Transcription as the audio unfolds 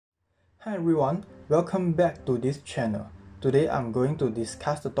Hi everyone, welcome back to this channel. Today I'm going to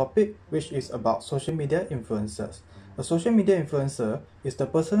discuss the topic which is about social media influencers. A social media influencer is the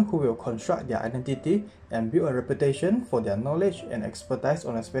person who will construct their identity and build a reputation for their knowledge and expertise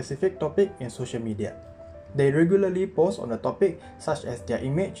on a specific topic in social media. They regularly post on the topic such as their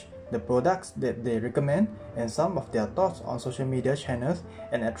image, the products that they recommend, and some of their thoughts on social media channels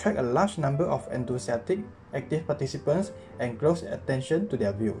and attract a large number of enthusiastic, active participants and close attention to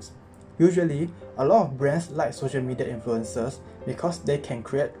their views. Usually, a lot of brands like social media influencers because they can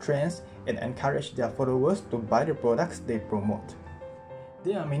create trends and encourage their followers to buy the products they promote.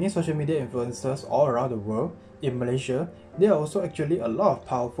 There are many social media influencers all around the world. In Malaysia, there are also actually a lot of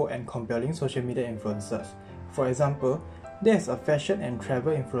powerful and compelling social media influencers. For example, there is a fashion and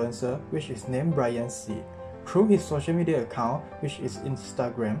travel influencer which is named Brian C. Through his social media account, which is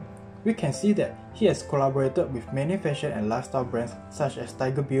Instagram, we can see that he has collaborated with many fashion and lifestyle brands such as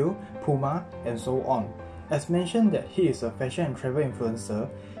Tiger Bill, Puma, and so on. As mentioned that he is a fashion and travel influencer,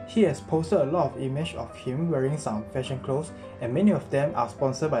 he has posted a lot of images of him wearing some fashion clothes, and many of them are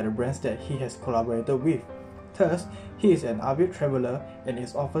sponsored by the brands that he has collaborated with. Thus, he is an avid traveler and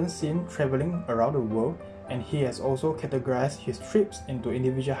is often seen traveling around the world, and he has also categorized his trips into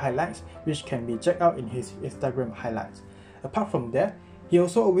individual highlights which can be checked out in his Instagram highlights. Apart from that, he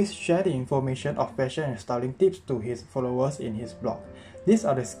also always shares the information of fashion and styling tips to his followers in his blog. These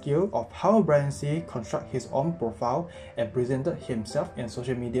are the skills of how Brian C constructed his own profile and presented himself in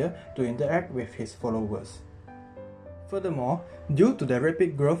social media to interact with his followers. Furthermore, due to the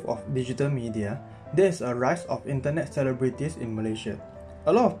rapid growth of digital media, there is a rise of internet celebrities in Malaysia.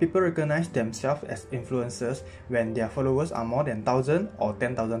 A lot of people recognize themselves as influencers when their followers are more than 1,000 or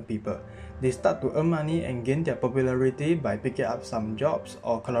 10,000 people. They start to earn money and gain their popularity by picking up some jobs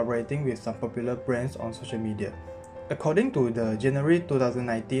or collaborating with some popular brands on social media. According to the January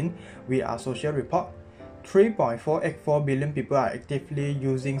 2019 We Are Social report, 3.484 billion people are actively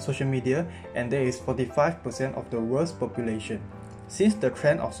using social media, and there is 45% of the world's population. Since the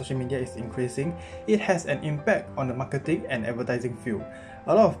trend of social media is increasing, it has an impact on the marketing and advertising field.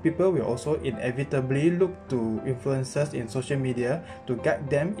 A lot of people will also inevitably look to influencers in social media to guide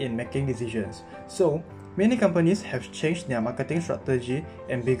them in making decisions. So, many companies have changed their marketing strategy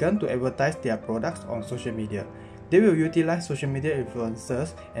and begun to advertise their products on social media. They will utilize social media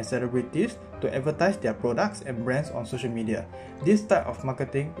influencers and celebrities to advertise their products and brands on social media. This type of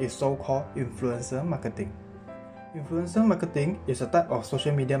marketing is so-called influencer marketing. Influencer marketing is a type of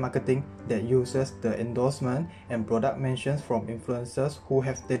social media marketing that uses the endorsement and product mentions from influencers who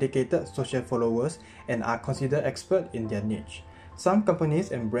have dedicated social followers and are considered expert in their niche. Some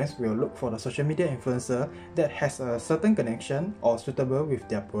companies and brands will look for the social media influencer that has a certain connection or suitable with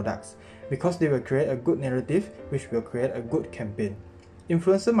their products, because they will create a good narrative which will create a good campaign.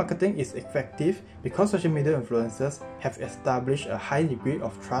 Influencer marketing is effective because social media influencers have established a high degree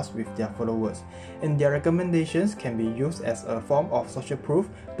of trust with their followers, and their recommendations can be used as a form of social proof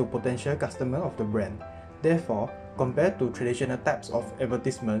to potential customers of the brand. Therefore, compared to traditional types of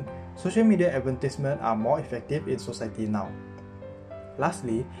advertisement, social media advertisements are more effective in society now.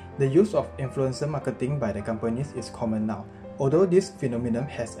 Lastly, the use of influencer marketing by the companies is common now. Although this phenomenon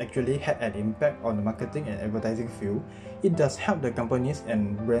has actually had an impact on the marketing and advertising field, it does help the companies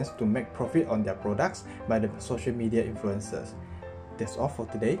and brands to make profit on their products by the social media influencers. That's all for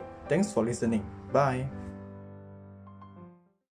today. Thanks for listening. Bye!